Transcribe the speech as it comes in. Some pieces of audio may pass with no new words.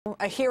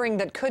A hearing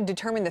that could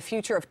determine the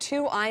future of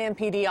two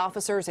IMPD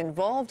officers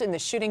involved in the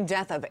shooting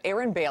death of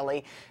Aaron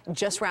Bailey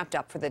just wrapped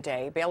up for the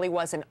day. Bailey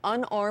was an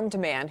unarmed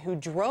man who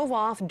drove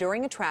off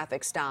during a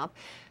traffic stop.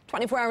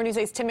 24-hour News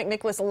 8's Tim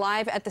McNicholas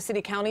live at the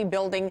City County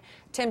building.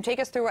 Tim, take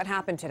us through what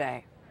happened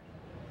today.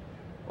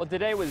 Well,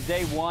 today was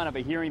day one of a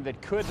hearing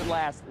that could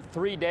last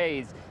 3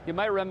 days. You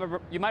might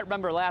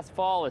remember last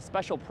fall, a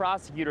special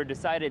prosecutor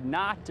decided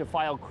not to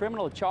file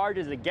criminal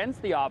charges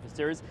against the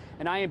officers,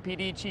 and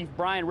IMPD Chief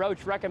Brian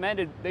Roach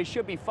recommended they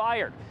should be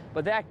fired.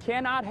 But that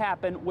cannot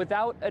happen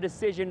without a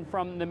decision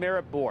from the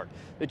merit board.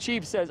 The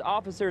chief says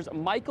officers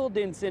Michael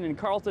Dinson and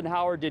Carlton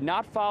Howard did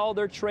not follow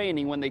their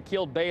training when they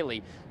killed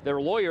Bailey.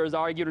 Their lawyers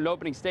argued in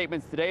opening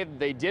statements today that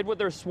they did what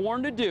they're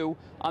sworn to do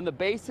on the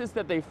basis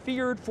that they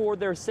feared for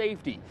their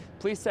safety.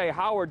 Police say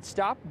Howard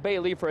stopped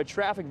Bailey for a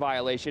traffic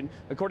violation.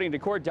 According to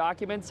court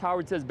documents,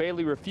 Howard says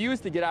Bailey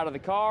refused to get out of the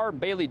car.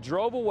 Bailey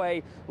drove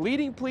away,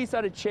 leading police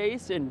on a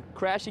chase and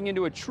crashing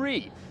into a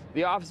tree.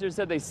 The officers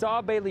said they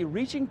saw Bailey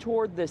reaching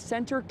toward the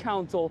center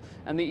console,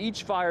 and they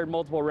each fired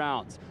multiple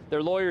rounds.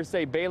 Their lawyers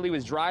say Bailey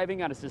was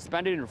driving on a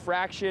suspended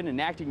infraction and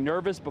acting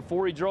nervous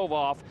before he drove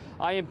off.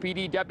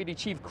 IMPD Deputy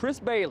Chief Chris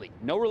Bailey,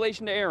 no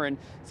relation to Aaron,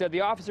 said the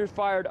officers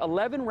fired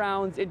 11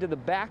 rounds into the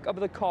back of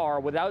the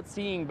car without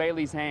seeing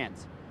Bailey's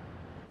hands.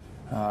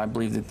 I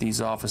believe that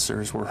these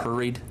officers were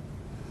hurried,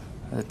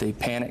 that they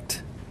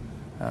panicked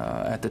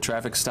at the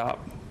traffic stop,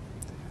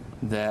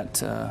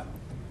 that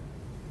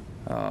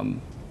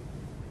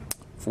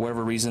for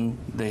whatever reason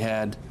they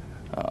had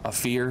a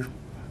fear,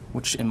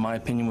 which in my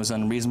opinion was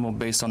unreasonable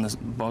based on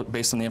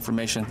the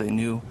information that they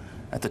knew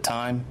at the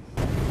time.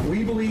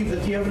 We believe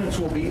that the evidence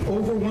will be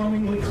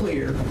overwhelmingly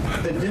clear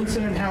that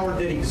Dinson and Howard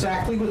did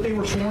exactly what they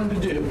were sworn to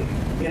do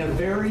in a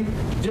very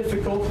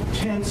difficult,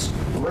 tense,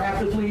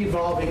 rapidly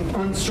evolving,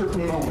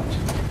 uncertain moment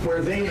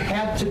where they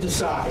had to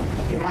decide,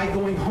 am I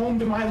going home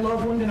to my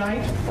loved one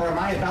tonight or am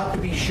I about to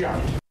be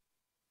shot?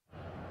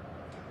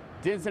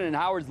 Dinson and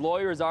Howard's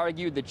lawyers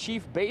argued the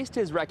chief based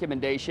his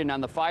recommendation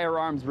on the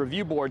Firearms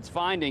Review Board's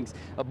findings,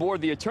 a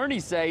board the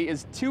attorneys say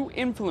is too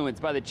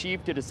influenced by the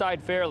chief to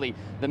decide fairly.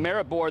 The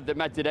merit board that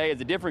met today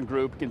is a different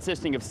group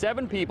consisting of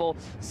 7 people,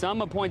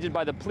 some appointed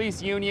by the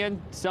police union,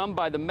 some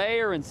by the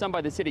mayor, and some by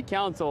the city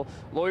council.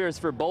 Lawyers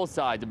for both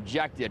sides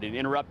objected and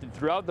interrupted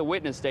throughout the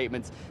witness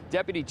statements.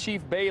 Deputy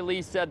Chief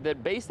Bailey said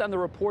that based on the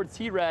reports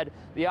he read,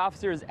 the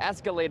officers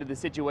escalated the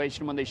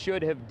situation when they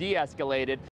should have de-escalated.